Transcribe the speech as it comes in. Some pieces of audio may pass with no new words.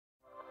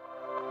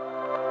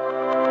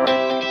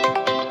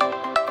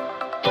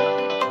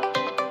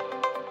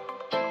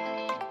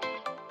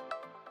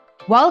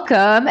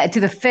Welcome to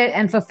the Fit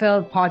and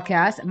Fulfilled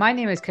podcast. My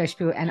name is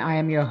Kushbu and I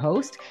am your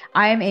host.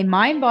 I am a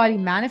mind body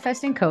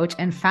manifesting coach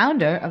and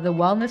founder of the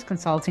wellness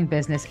consulting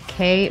business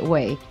K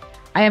Way.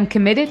 I am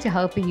committed to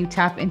helping you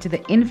tap into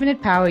the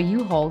infinite power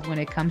you hold when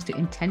it comes to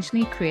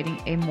intentionally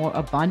creating a more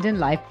abundant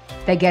life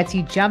that gets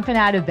you jumping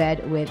out of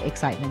bed with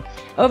excitement.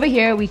 Over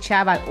here, we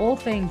chat about all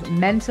things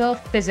mental,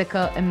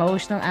 physical,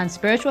 emotional, and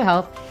spiritual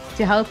health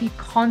to help you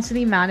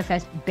constantly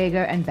manifest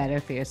bigger and better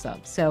for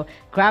yourself. So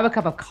grab a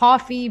cup of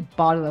coffee,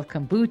 bottle of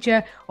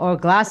kombucha, or a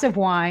glass of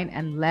wine,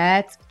 and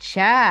let's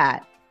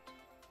chat.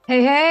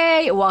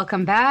 Hey,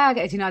 welcome back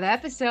to another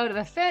episode of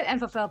the Fit and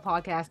Fulfill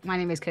podcast. My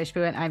name is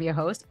Kushbu and I'm your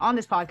host. On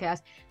this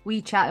podcast, we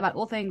chat about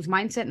all things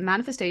mindset,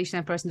 manifestation,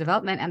 and personal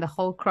development. And the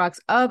whole crux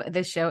of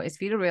this show is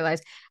for you to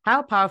realize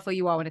how powerful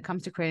you are when it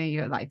comes to creating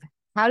your life,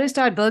 how to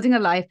start building a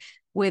life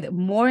with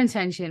more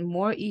intention,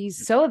 more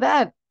ease, so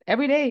that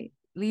every day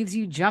leaves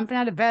you jumping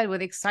out of bed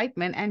with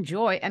excitement and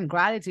joy and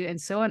gratitude and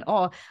so in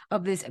awe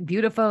of this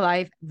beautiful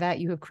life that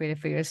you have created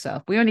for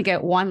yourself. We only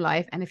get one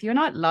life. And if you're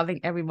not loving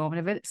every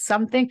moment of it,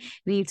 something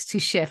needs to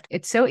shift.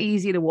 It's so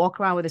easy to walk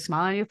around with a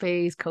smile on your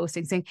face,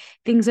 coasting, saying,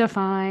 things are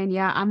fine.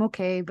 Yeah, I'm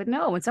okay. But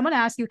no, when someone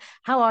asks you,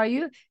 how are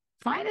you?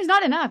 Fine is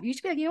not enough. You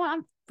should be like, you know what?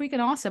 I'm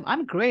freaking awesome.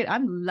 I'm great.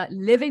 I'm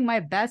living my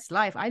best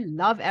life. I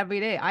love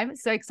every day. I'm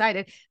so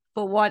excited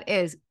for what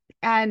is.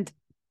 And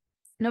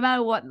no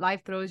matter what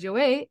life throws your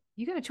way,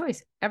 you get a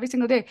choice every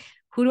single day.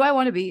 Who do I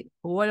want to be?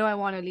 What do I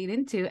want to lean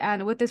into?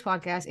 And with this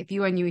podcast, if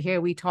you are new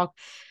here, we talk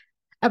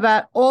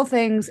about all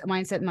things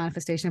mindset,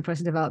 manifestation, and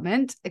personal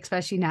development.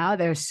 Especially now,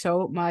 there's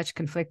so much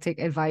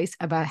conflicting advice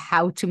about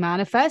how to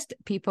manifest.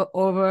 People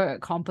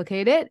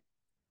overcomplicate it.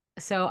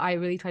 So I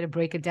really try to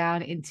break it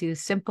down into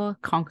simple,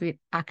 concrete,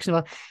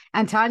 actionable,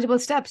 and tangible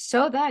steps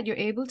so that you're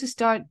able to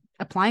start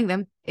applying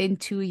them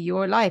into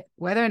your life.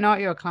 Whether or not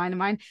you're a client of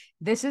mine,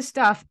 this is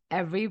stuff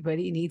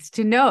everybody needs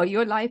to know.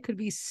 Your life could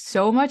be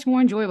so much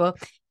more enjoyable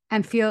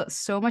and feel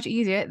so much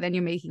easier than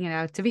you're making it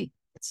out to be.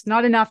 It's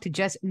not enough to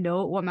just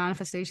know what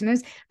manifestation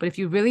is, but if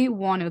you really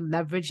want to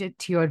leverage it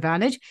to your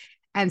advantage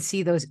and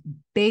see those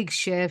big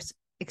shifts,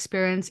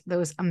 experience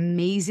those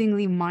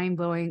amazingly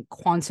mind-blowing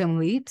quantum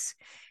leaps,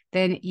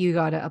 then you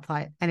got to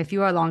apply it. And if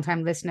you are a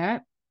long-time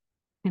listener,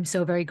 I'm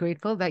so very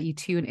grateful that you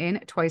tune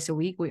in twice a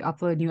week. We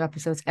upload new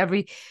episodes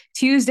every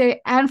Tuesday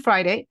and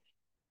Friday.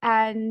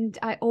 And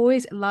I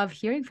always love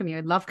hearing from you.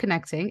 I love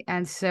connecting.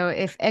 And so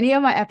if any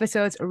of my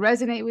episodes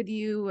resonate with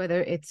you,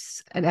 whether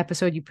it's an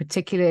episode you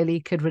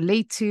particularly could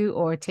relate to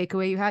or a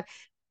takeaway you had,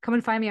 come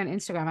and find me on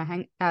Instagram. I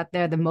hang out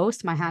there the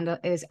most. My handle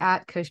is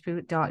at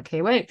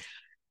kushbu.ky.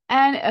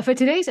 And for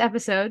today's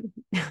episode,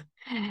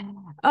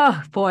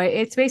 oh boy,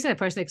 it's based on a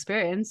personal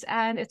experience.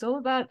 And it's all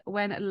about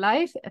when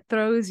life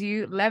throws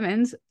you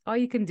lemons, all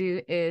you can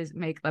do is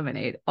make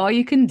lemonade. All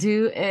you can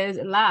do is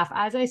laugh.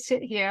 As I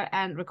sit here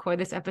and record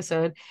this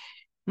episode,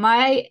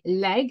 my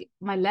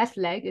left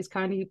leg is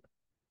currently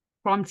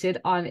prompted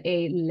on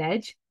a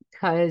ledge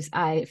because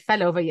I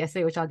fell over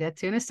yesterday, which I'll get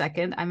to in a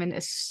second. I'm in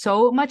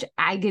so much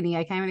agony.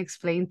 I can't even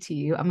explain to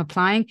you. I'm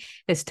applying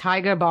this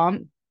Tiger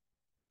Balm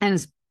and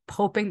it's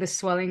hoping the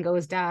swelling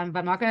goes down, but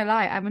I'm not gonna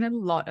lie, I'm in a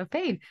lot of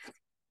pain.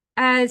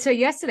 And so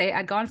yesterday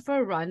I'd gone for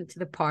a run to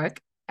the park,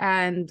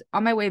 and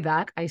on my way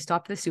back, I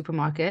stopped at the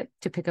supermarket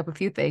to pick up a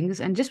few things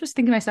and just was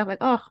thinking to myself, like,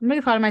 oh, I'm really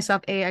proud of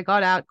myself. I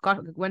got out,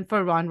 went for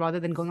a run rather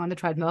than going on the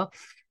treadmill.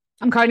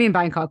 I'm currently in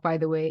Bangkok, by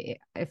the way,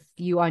 if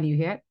you are new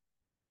here.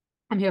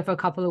 I'm here for a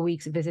couple of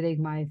weeks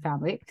visiting my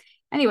family.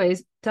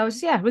 Anyways, so I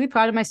was really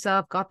proud of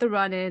myself, got the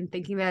run in,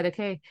 thinking that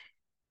okay,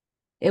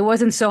 it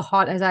wasn't so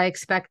hot as I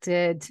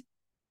expected,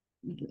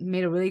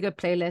 made a really good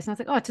playlist. And I was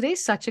like, oh,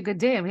 today's such a good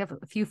day. And we have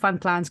a few fun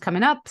plans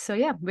coming up. So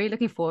yeah, really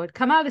looking forward.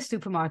 Come out of the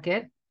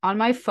supermarket on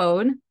my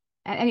phone.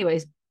 And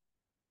anyways,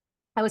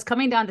 I was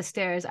coming down the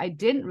stairs. I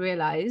didn't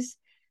realize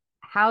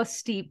how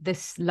steep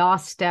this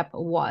last step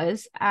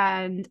was.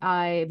 And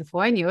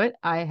before I knew it,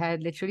 I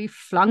had literally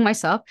flung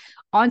myself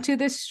onto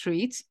the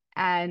street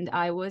and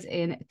I was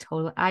in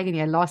total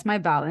agony. I lost my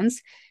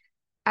balance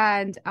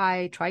and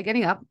I tried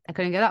getting up. I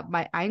couldn't get up.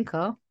 My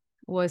ankle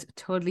was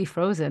totally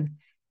frozen.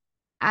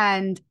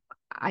 And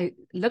I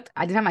looked,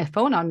 I didn't have my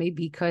phone on me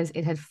because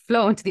it had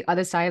flown to the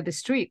other side of the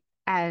street.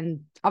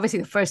 And obviously,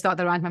 the first thought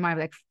that ran to my mind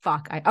was like,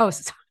 fuck,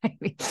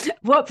 sorry.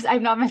 Whoops,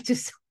 I'm not meant to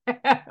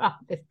swear on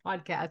this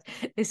podcast.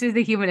 This is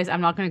the humanist. I'm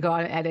not going to go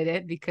out and edit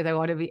it because I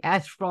want to be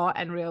as raw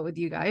and real with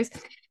you guys.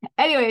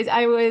 Anyways,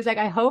 I was like,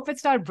 I hope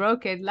it's not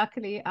broken.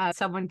 Luckily,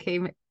 someone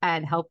came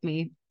and helped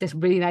me. This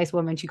really nice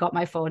woman, she got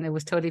my phone. It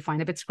was totally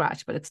fine. A bit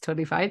scratched, but it's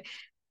totally fine.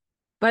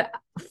 But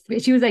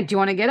she was like, do you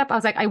want to get up? I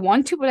was like, I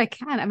want to, but I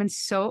can't. I'm in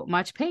so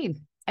much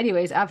pain.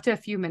 Anyways, after a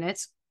few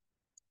minutes,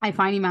 I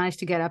finally managed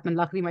to get up. And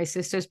luckily, my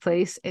sister's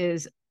place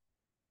is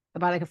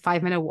about like a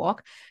 5-minute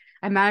walk.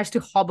 I managed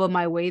to hobble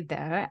my way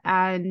there.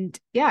 And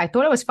yeah, I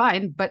thought it was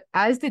fine. But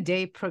as the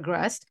day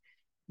progressed,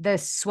 the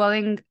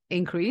swelling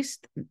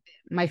increased.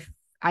 My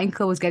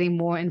ankle was getting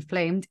more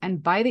inflamed.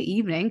 And by the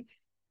evening,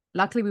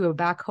 luckily, we were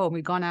back home.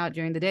 We'd gone out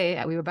during the day.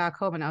 And we were back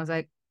home. And I was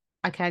like,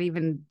 I can't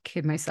even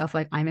kid myself.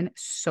 Like, I'm in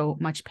so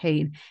much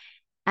pain.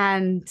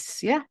 And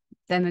yeah,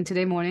 then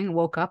today morning,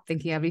 woke up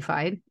thinking I'd be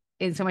fine,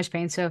 in so much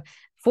pain. So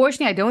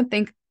fortunately, I don't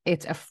think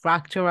it's a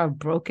fracture or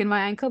broken my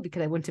ankle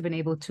because I wouldn't have been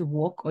able to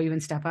walk or even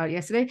step out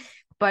yesterday.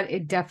 But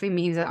it definitely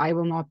means that I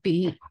will not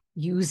be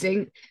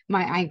using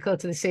my ankle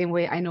to the same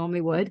way I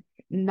normally would.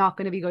 Not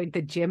going to be going to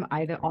the gym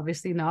either,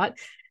 obviously not.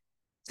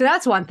 So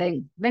that's one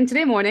thing. Then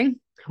today morning,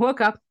 woke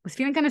up, was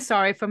feeling kind of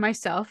sorry for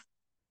myself.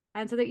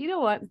 And so that, you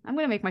know what? I'm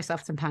going to make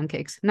myself some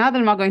pancakes. Now that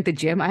I'm not going to the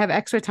gym, I have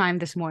extra time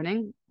this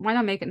morning. Why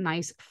not make a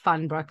nice,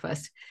 fun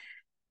breakfast?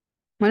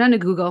 Went on to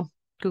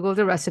Googled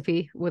a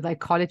recipe with like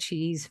cottage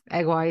cheese,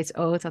 egg whites,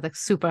 oats. I was like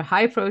super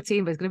high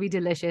protein, but it's going to be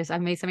delicious.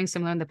 I've made something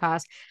similar in the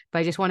past, but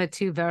I just wanted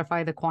to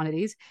verify the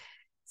quantities.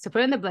 So put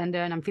it in the blender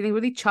and I'm feeling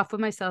really chuffed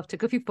with myself.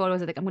 Took a few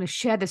photos. I think I'm going to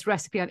share this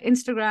recipe on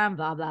Instagram,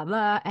 blah, blah,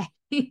 blah.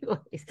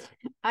 Anyways,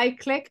 I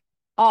click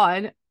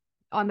on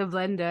the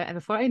blender and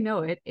before I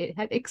know it, it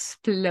had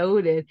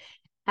exploded.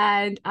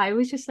 And I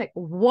was just like,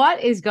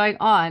 what is going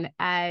on?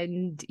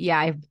 And yeah,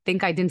 I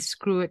think I didn't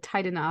screw it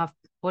tight enough,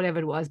 whatever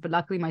it was. But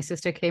luckily, my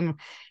sister came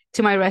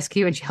to my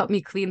rescue and she helped me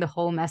clean the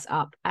whole mess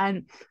up.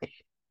 And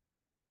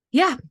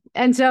yeah,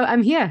 and so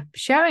I'm here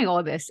sharing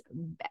all this.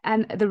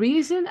 And the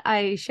reason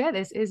I share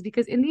this is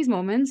because in these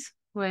moments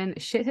when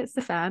shit hits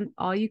the fan,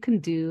 all you can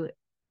do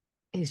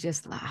is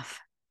just laugh.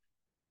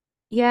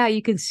 Yeah,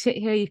 you can sit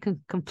here, you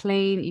can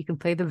complain, you can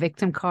play the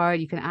victim card,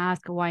 you can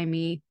ask why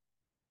me,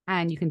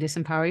 and you can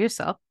disempower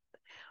yourself.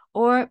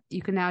 Or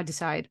you can now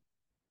decide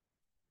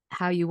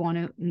how you want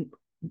to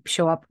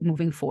show up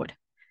moving forward.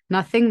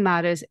 Nothing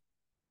matters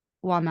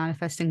while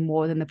manifesting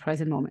more than the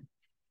present moment.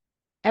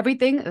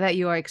 Everything that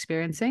you are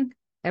experiencing,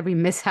 every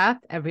mishap,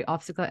 every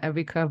obstacle,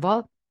 every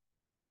curveball,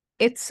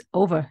 it's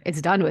over,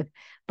 it's done with.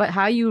 But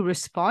how you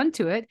respond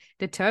to it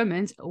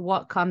determines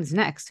what comes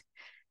next.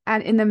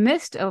 And in the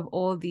midst of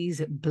all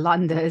these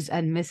blunders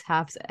and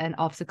mishaps and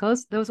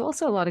obstacles, there was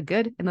also a lot of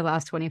good in the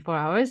last 24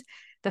 hours.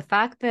 The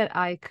fact that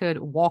I could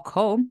walk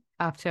home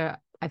after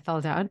I fell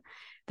down,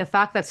 the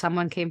fact that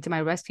someone came to my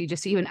rescue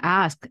just to even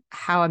ask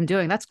how I'm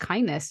doing, that's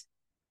kindness.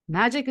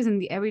 Magic is in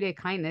the everyday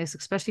kindness,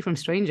 especially from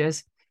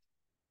strangers.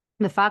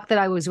 The fact that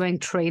I was wearing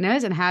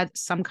trainers and had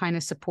some kind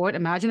of support.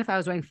 Imagine if I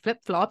was wearing flip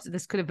flops,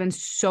 this could have been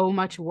so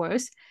much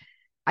worse.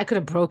 I could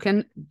have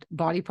broken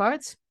body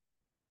parts.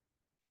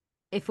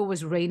 If it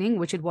was raining,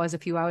 which it was a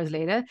few hours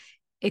later,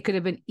 it could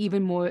have been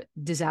even more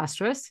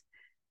disastrous.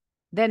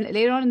 Then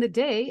later on in the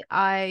day,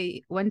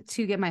 I went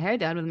to get my hair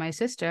done with my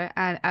sister.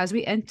 And as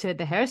we entered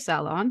the hair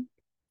salon,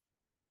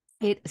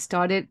 it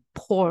started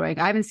pouring.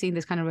 I haven't seen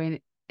this kind of rain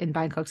in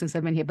Bangkok since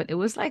I've been here, but it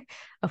was like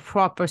a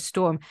proper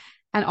storm.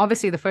 And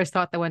obviously, the first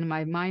thought that went in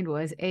my mind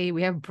was, hey,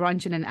 we have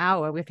brunch in an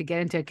hour. We have to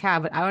get into a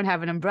cab, but I don't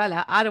have an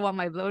umbrella. I don't want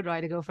my blow dry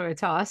to go for a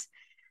toss.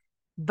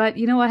 But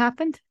you know what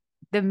happened?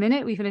 The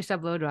minute we finished our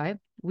blow dry,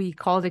 we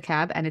called a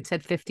cab and it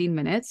said 15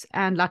 minutes.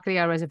 And luckily,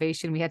 our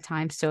reservation, we had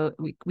time, so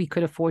we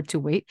could afford to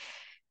wait.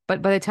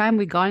 But by the time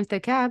we got into the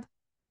cab,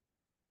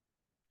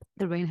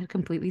 the rain had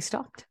completely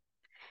stopped.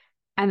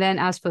 And then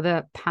as for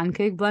the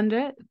pancake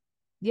blender,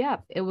 yeah,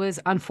 it was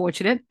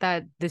unfortunate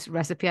that this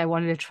recipe I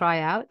wanted to try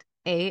out,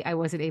 I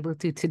wasn't able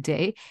to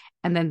today.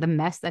 And then the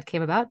mess that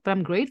came about. But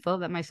I'm grateful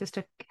that my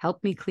sister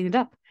helped me clean it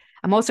up.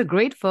 I'm also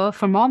grateful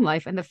for mom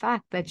life and the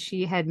fact that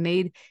she had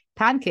made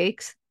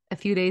pancakes a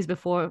few days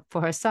before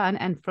for her son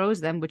and froze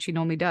them, which she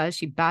normally does.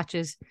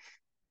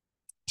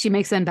 She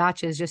makes them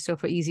batches just so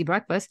for easy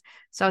breakfast.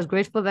 So I was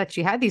grateful that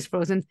she had these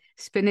frozen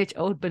spinach,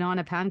 oat,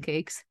 banana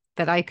pancakes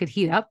that I could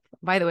heat up.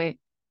 By the way,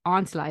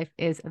 aunt's life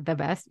is the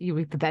best. You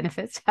reap the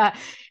benefits.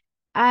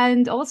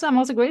 And also, I'm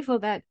also grateful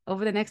that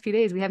over the next few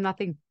days, we have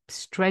nothing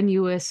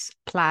strenuous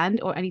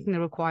planned or anything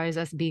that requires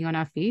us being on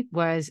our feet.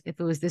 Whereas if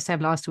it was this time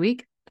last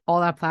week,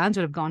 all our plans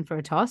would have gone for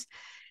a toss.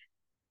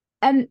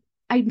 And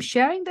I'm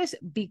sharing this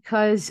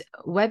because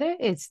whether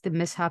it's the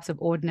mishaps of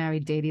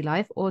ordinary daily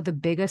life or the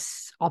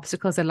biggest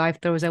obstacles that life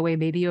throws our way,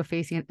 maybe you're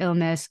facing an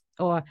illness,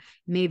 or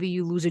maybe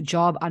you lose a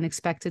job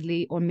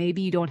unexpectedly, or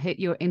maybe you don't hit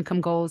your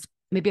income goals,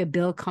 maybe a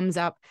bill comes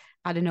up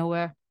out of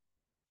nowhere,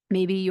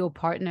 maybe your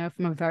partner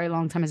from a very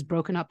long time has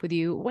broken up with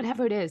you,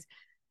 whatever it is.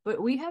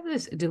 But we have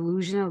this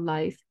delusional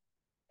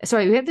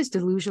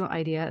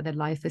idea that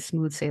life is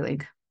smooth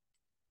sailing.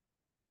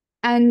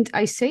 And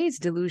I say it's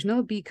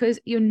delusional because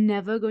you're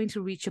never going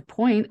to reach a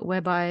point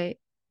whereby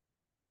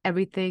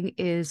everything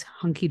is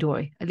hunky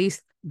dory, at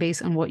least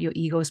based on what your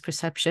ego's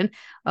perception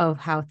of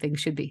how things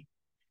should be.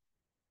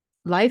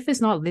 Life is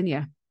not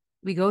linear.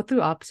 We go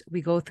through ups,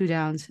 we go through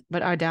downs,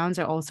 but our downs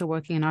are also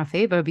working in our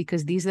favor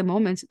because these are the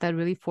moments that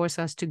really force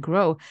us to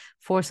grow,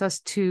 force us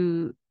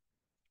to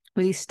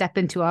really step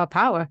into our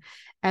power,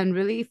 and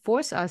really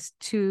force us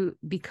to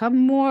become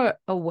more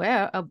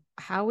aware of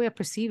how we are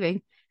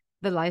perceiving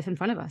the life in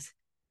front of us.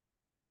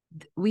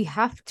 We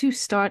have to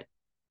start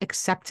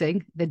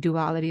accepting the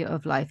duality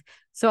of life.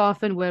 So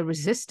often we're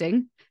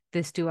resisting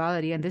this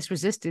duality, and this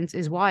resistance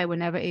is why we're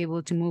never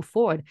able to move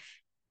forward.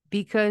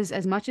 Because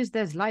as much as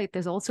there's light,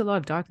 there's also a lot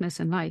of darkness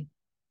in light.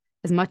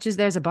 As much as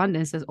there's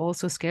abundance, there's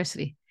also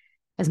scarcity.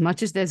 As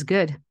much as there's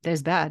good,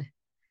 there's bad.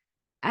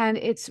 And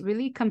it's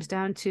really comes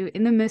down to,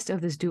 in the midst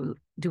of this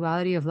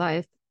duality of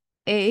life,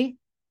 A,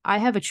 I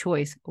have a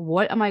choice.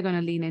 What am I going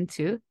to lean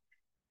into?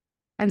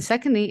 And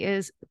secondly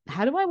is,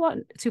 how do I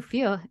want to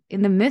feel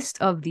in the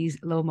midst of these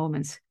low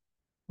moments?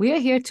 We are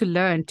here to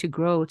learn, to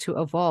grow, to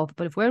evolve.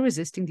 But if we're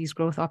resisting these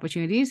growth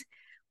opportunities,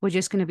 we're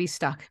just going to be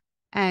stuck.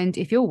 And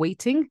if you're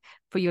waiting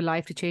for your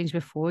life to change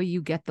before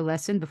you get the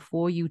lesson,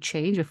 before you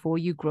change, before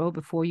you grow,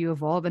 before you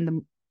evolve,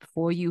 and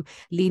before you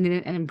lean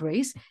in and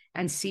embrace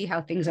and see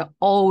how things are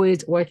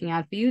always working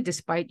out for you,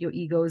 despite your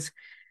ego's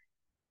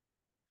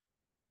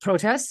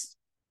protests,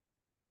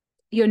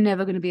 you're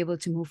never going to be able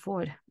to move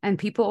forward. And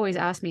people always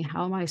ask me,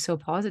 how am I so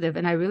positive?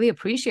 And I really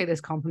appreciate this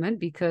compliment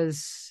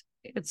because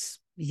it's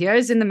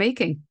years in the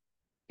making.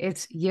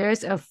 It's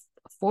years of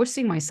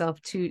forcing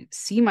myself to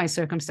see my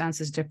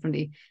circumstances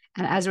differently.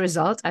 And as a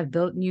result, I've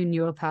built new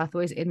neural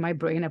pathways in my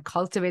brain. I've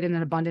cultivated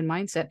an abundant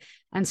mindset.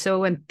 And so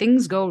when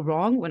things go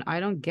wrong, when I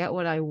don't get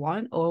what I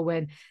want, or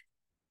when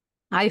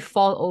I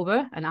fall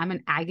over and I'm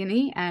in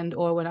agony, and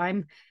or when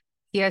I'm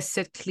here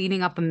sit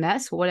cleaning up a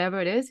mess,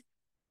 whatever it is,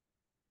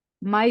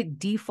 my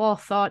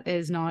default thought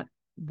is not,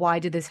 why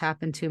did this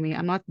happen to me?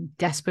 I'm not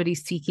desperately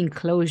seeking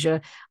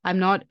closure. I'm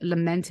not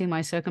lamenting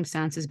my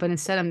circumstances, but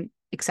instead I'm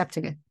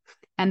accepting it.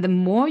 And the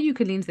more you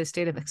can lean to the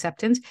state of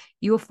acceptance,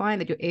 you will find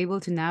that you're able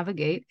to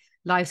navigate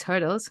life's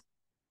hurdles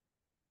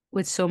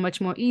with so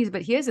much more ease.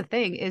 But here's the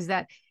thing is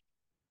that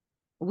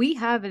we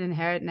have an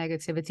inherent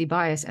negativity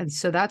bias. And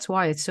so that's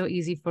why it's so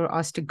easy for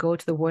us to go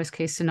to the worst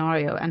case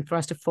scenario and for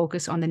us to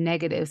focus on the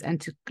negatives and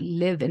to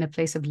live in a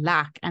place of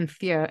lack and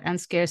fear and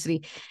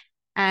scarcity.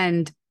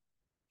 And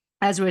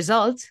as a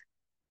result,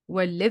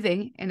 we're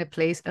living in a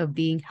place of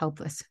being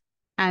helpless.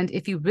 And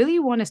if you really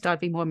want to start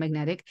being more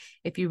magnetic,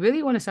 if you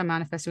really want to start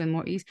manifesting with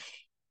more ease,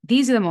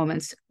 these are the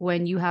moments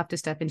when you have to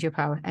step into your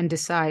power and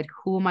decide,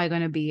 who am I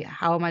going to be?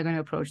 How am I going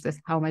to approach this?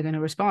 How am I going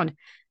to respond?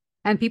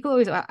 And people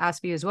always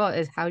ask me as well,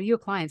 is how do your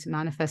clients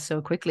manifest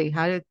so quickly?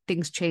 How do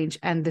things change?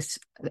 And this,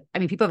 I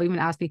mean, people have even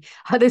asked me,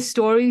 how the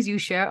stories you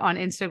share on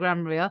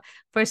Instagram real?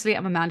 Firstly,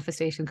 I'm a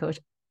manifestation coach.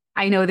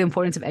 I know the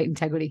importance of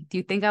integrity. Do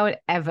you think I would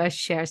ever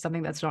share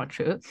something that's not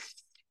true?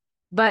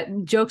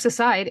 But jokes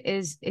aside,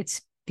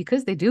 it's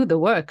because they do the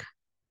work.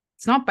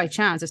 It's not by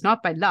chance, it's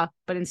not by luck,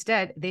 but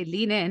instead they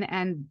lean in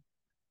and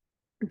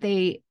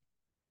they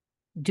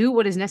do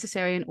what is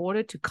necessary in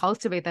order to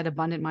cultivate that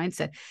abundant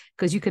mindset,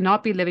 because you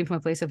cannot be living from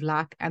a place of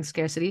lack and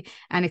scarcity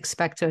and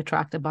expect to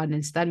attract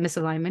abundance. That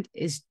misalignment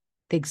is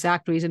the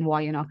exact reason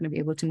why you're not going to be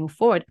able to move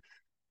forward.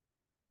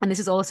 And this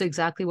is also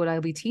exactly what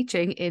I'll be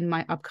teaching in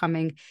my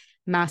upcoming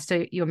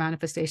Master Your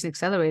Manifestation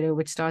Accelerator,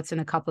 which starts in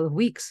a couple of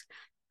weeks.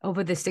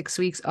 Over the 6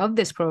 weeks of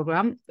this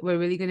program, we're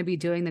really going to be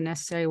doing the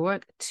necessary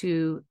work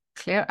to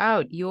clear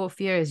out your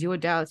fears, your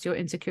doubts, your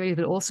insecurities,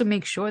 but also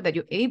make sure that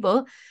you're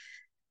able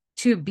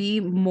to be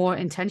more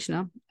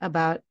intentional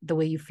about the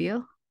way you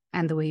feel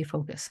and the way you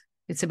focus.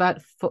 It's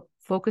about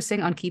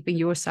focusing on keeping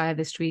your side of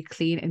the street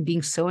clean and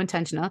being so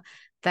intentional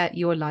that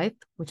your life,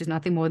 which is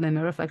nothing more than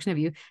a reflection of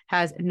you,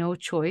 has no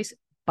choice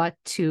but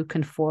to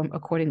conform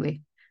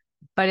accordingly.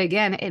 But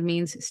again, it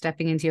means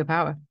stepping into your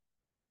power.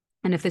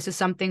 And if this is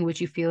something which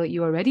you feel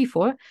you are ready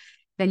for,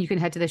 then you can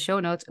head to the show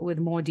notes with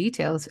more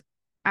details.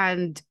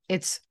 And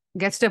it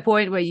gets to a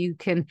point where you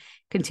can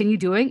continue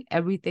doing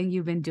everything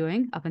you've been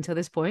doing up until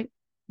this point,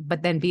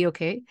 but then be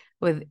okay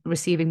with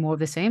receiving more of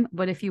the same.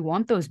 But if you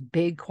want those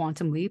big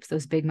quantum leaps,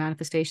 those big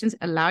manifestations,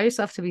 allow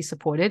yourself to be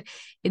supported,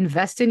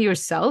 invest in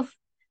yourself,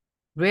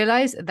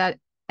 realize that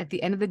at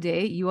the end of the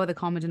day, you are the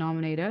common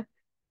denominator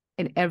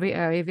in every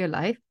area of your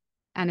life.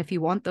 And if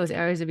you want those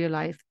areas of your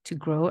life to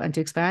grow and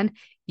to expand,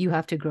 you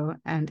have to grow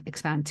and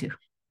expand too.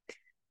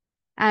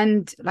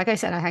 And like I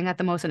said, I hang out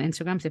the most on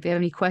Instagram. So if you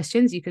have any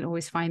questions, you can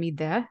always find me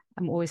there.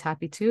 I'm always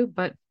happy to.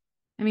 But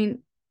I mean,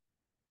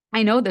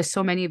 I know there's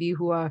so many of you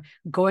who are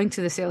going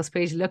to the sales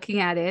page, looking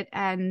at it,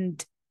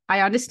 and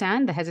I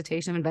understand the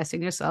hesitation of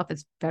investing in yourself.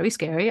 It's very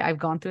scary. I've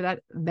gone through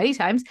that many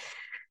times,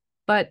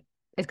 but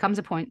it comes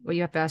a point where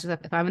you have to ask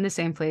yourself, if I'm in the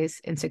same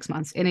place in 6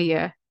 months, in a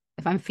year,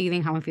 if I'm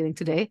feeling how I'm feeling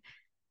today,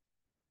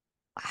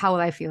 how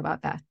will I feel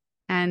about that?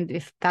 And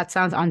if that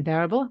sounds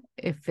unbearable,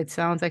 if it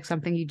sounds like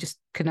something you just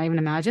couldn't even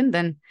imagine,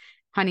 then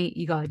honey,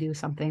 you got to do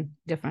something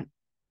different.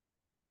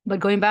 But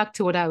going back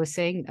to what I was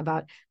saying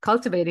about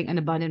cultivating an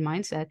abundant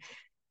mindset,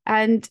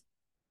 and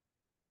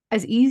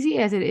as easy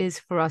as it is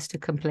for us to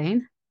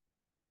complain,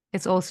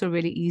 it's also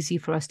really easy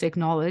for us to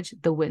acknowledge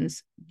the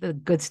wins, the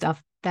good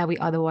stuff that we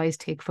otherwise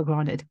take for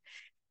granted.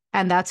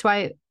 And that's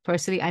why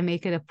personally, I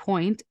make it a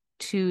point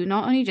to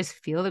not only just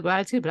feel the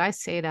gratitude, but I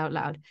say it out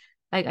loud.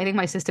 Like, I think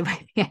my sister by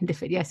the end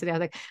of it yesterday, I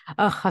was like,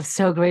 oh, I'm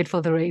so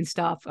grateful the rain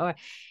stopped. Or,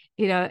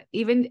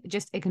 even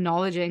just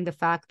acknowledging the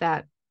fact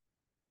that,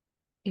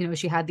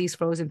 she had these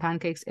frozen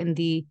pancakes in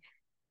the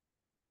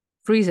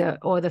freezer,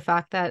 or the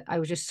fact that I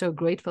was just so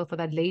grateful for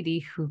that lady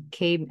who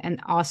came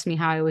and asked me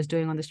how I was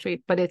doing on the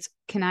street. But it's,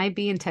 can I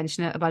be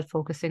intentional about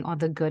focusing on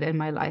the good in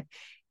my life?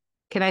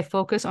 Can I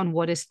focus on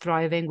what is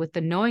thriving with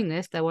the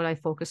knowingness that what I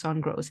focus on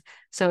grows?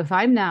 So if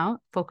I'm now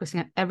focusing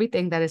on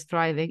everything that is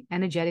thriving,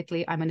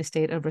 energetically, I'm in a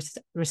state of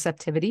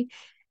receptivity.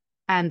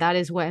 And that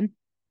is when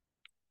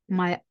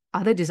my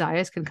other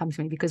desires can come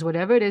to me, because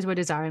whatever it is we're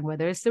desiring,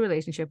 whether it's the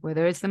relationship,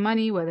 whether it's the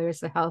money, whether it's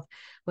the health,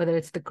 whether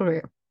it's the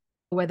career,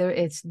 whether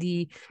it's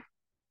the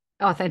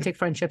authentic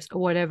friendships,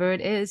 or whatever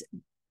it is,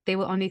 they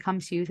will only come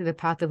to you through the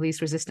path of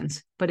least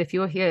resistance. But if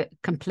you're here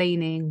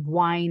complaining,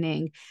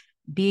 whining,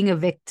 being a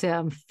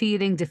victim,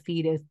 feeling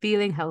defeated,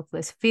 feeling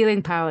helpless,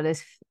 feeling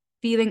powerless,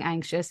 feeling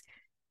anxious,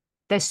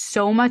 there's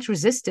so much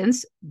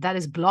resistance that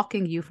is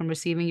blocking you from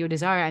receiving your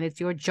desire. And it's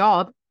your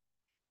job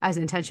as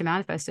an intention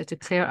manifester to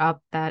clear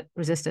up that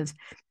resistance.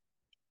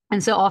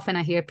 And so often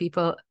I hear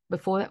people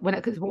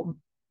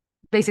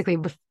basically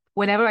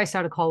whenever I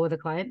start a call with a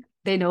client,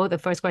 they know the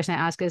first question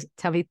I ask is,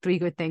 tell me 3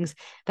 good things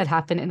that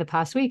happened in the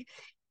past week.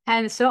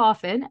 And so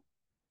often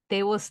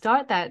they will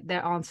start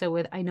their answer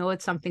with, I know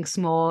it's something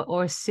small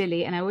or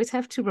silly. And I always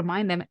have to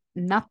remind them,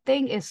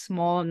 nothing is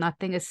small,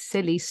 nothing is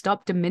silly.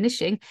 Stop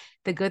diminishing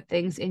the good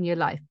things in your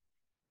life.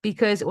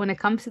 Because when it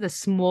comes to the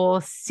small,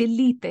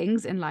 silly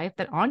things in life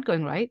that aren't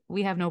going right,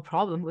 we have no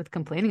problem with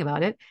complaining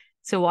about it.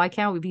 So why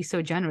can't we be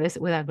so generous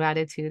with our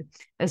gratitude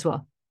as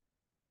well?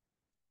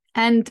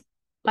 And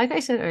like I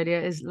said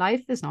earlier,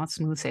 life is not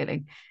smooth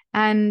sailing.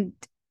 And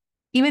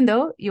even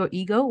though your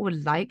ego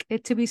would like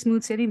it to be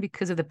smooth sailing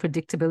because of the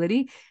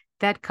predictability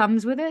that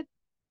comes with it,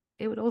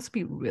 it would also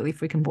be really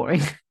freaking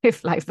boring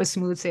if life was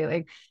smooth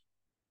sailing.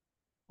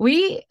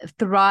 We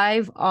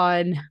thrive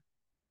on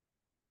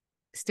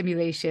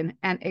stimulation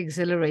and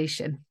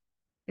exhilaration.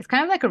 It's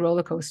kind of like a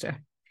roller coaster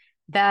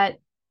that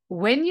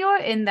when you're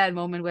in that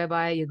moment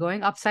whereby you're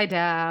going upside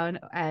down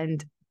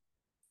and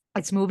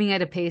it's moving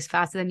at a pace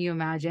faster than you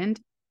imagined,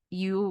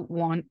 you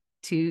want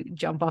to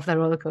jump off that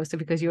roller coaster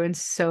because you're in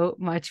so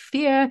much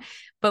fear.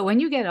 But when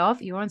you get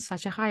off, you're on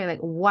such a high,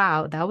 like,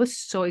 wow, that was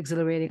so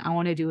exhilarating. I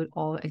want to do it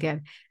all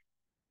again.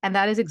 And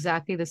that is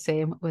exactly the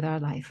same with our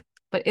life.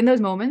 But in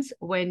those moments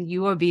when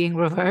you are being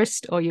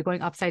reversed or you're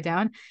going upside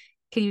down,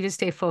 can you just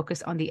stay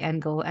focused on the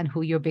end goal and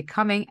who you're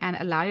becoming and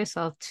allow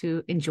yourself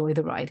to enjoy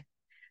the ride?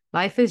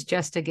 Life is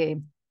just a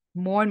game.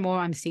 More and more,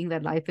 I'm seeing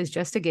that life is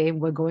just a game.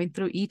 We're going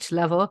through each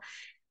level.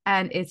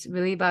 And it's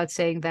really about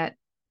saying that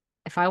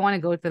if I want to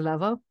go to the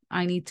level,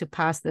 I need to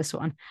pass this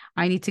one.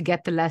 I need to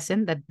get the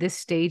lesson that this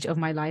stage of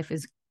my life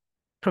is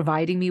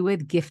providing me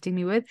with, gifting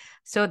me with,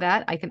 so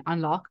that I can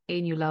unlock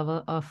a new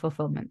level of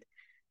fulfillment.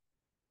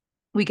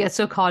 We get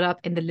so caught up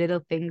in the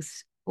little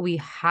things we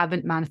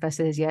haven't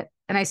manifested as yet.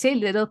 And I say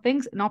little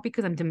things, not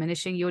because I'm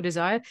diminishing your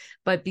desire,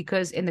 but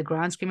because in the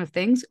grand scheme of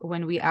things,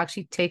 when we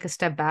actually take a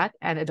step back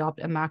and adopt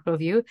a macro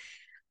view,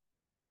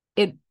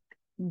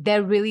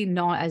 they're really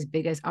not as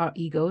big as our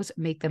egos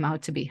make them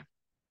out to be.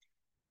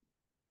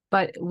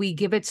 But we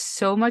give it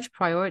so much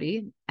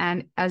priority.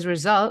 And as a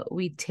result,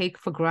 we take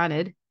for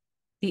granted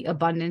the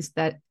abundance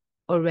that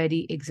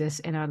already exists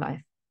in our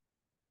life.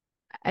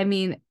 I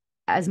mean,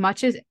 as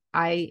much as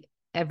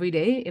every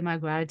day in my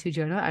gratitude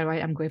journal, I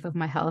write, I'm grateful for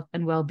my health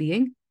and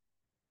well-being.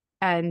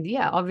 And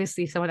yeah,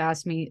 obviously someone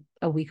asked me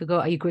a week ago,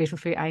 are you grateful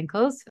for your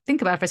ankles?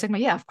 Think about it for a second.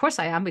 Yeah, of course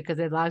I am, because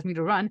it allows me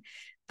to run.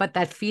 But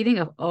that feeling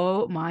of,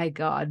 oh my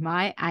God,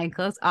 my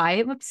ankles, I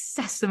am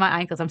obsessed with my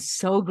ankles. I'm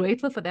so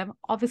grateful for them.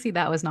 Obviously,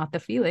 that was not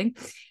the feeling.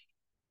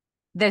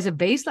 There's a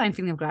baseline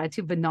feeling of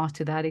gratitude, but not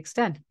to that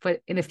extent.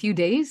 But in a few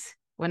days,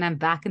 when I'm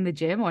back in the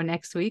gym or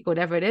next week,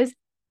 whatever it is,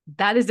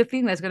 that is the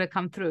feeling that's going to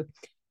come through.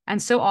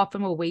 And so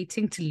often we're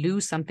waiting to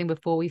lose something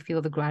before we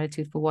feel the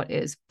gratitude for what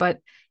is. But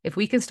if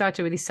we can start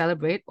to really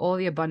celebrate all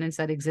the abundance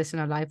that exists in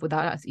our life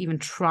without us even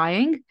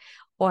trying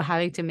or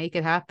having to make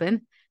it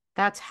happen,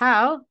 that's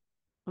how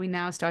we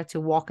now start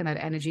to walk in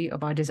that energy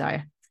of our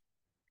desire.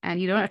 And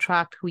you don't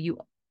attract what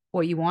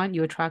you want,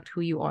 you attract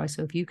who you are.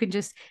 So if you can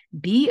just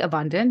be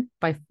abundant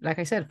by, like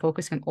I said,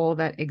 focusing on all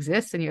that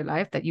exists in your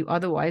life that you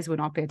otherwise would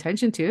not pay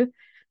attention to,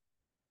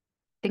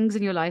 things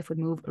in your life would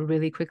move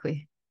really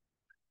quickly.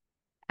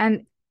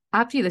 And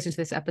after you listen to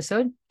this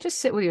episode, just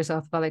sit with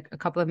yourself for like a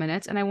couple of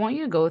minutes. And I want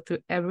you to go through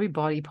every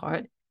body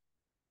part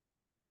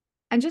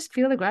and just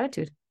feel the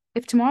gratitude.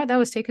 If tomorrow that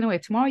was taken away,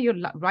 if tomorrow your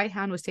right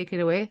hand was taken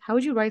away, how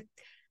would you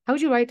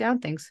write down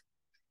things?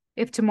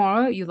 If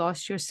tomorrow you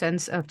lost your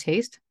sense of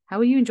taste, how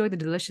would you enjoy the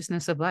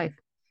deliciousness of life?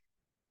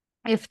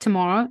 If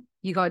tomorrow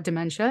you got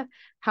dementia,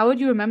 how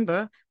would you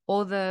remember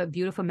all the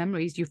beautiful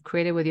memories you've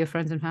created with your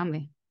friends and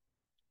family?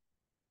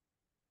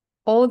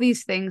 All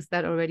these things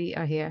that already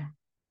are here,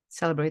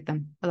 celebrate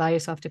them, allow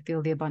yourself to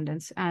feel the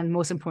abundance, and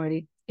most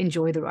importantly,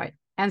 enjoy the ride.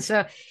 And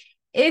so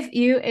if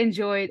you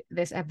enjoyed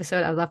this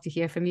episode, I'd love to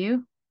hear from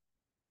you.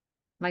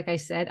 Like I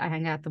said, I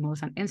hang out the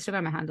most on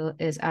Instagram. My handle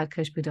is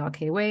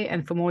 @kushbu.kway.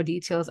 And for more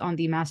details on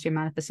the Master Your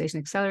Manifestation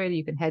Accelerator,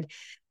 you can head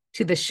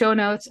to the show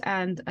notes.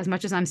 And as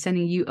much as I'm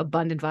sending you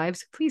abundant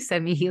vibes, please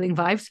send me healing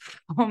vibes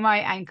for my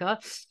ankle.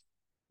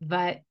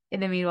 But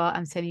in the meanwhile,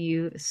 I'm sending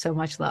you so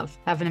much love.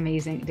 Have an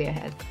amazing day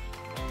ahead.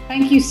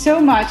 Thank you so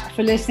much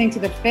for listening to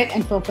the Fit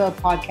and Fulfill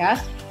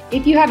podcast.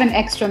 If you have an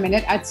extra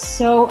minute, I'd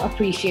so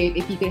appreciate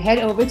if you could head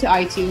over to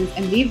iTunes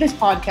and leave this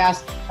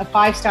podcast a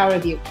 5-star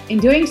review. In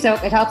doing so,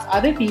 it helps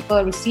other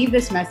people receive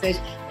this message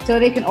so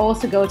they can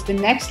also go to the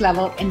next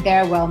level in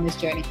their wellness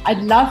journey.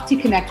 I'd love to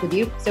connect with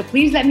you, so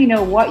please let me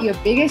know what your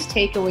biggest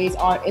takeaways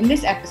are in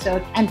this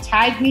episode and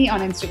tag me on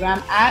Instagram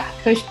at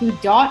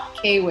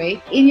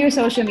kushbu.kway in your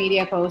social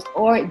media post,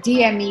 or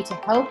DM me to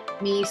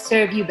help me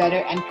serve you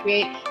better and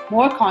create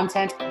more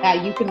content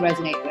that you can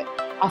resonate with.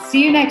 I'll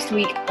see you next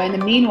week, but in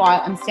the meanwhile,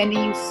 I'm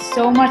sending you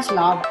so much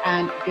love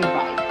and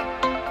goodbye.